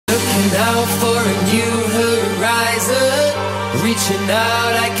Looking out for a new horizon, reaching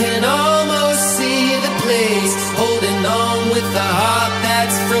out, I can almost see the place. Holding on with a heart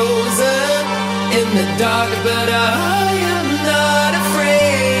that's frozen in the dark, but I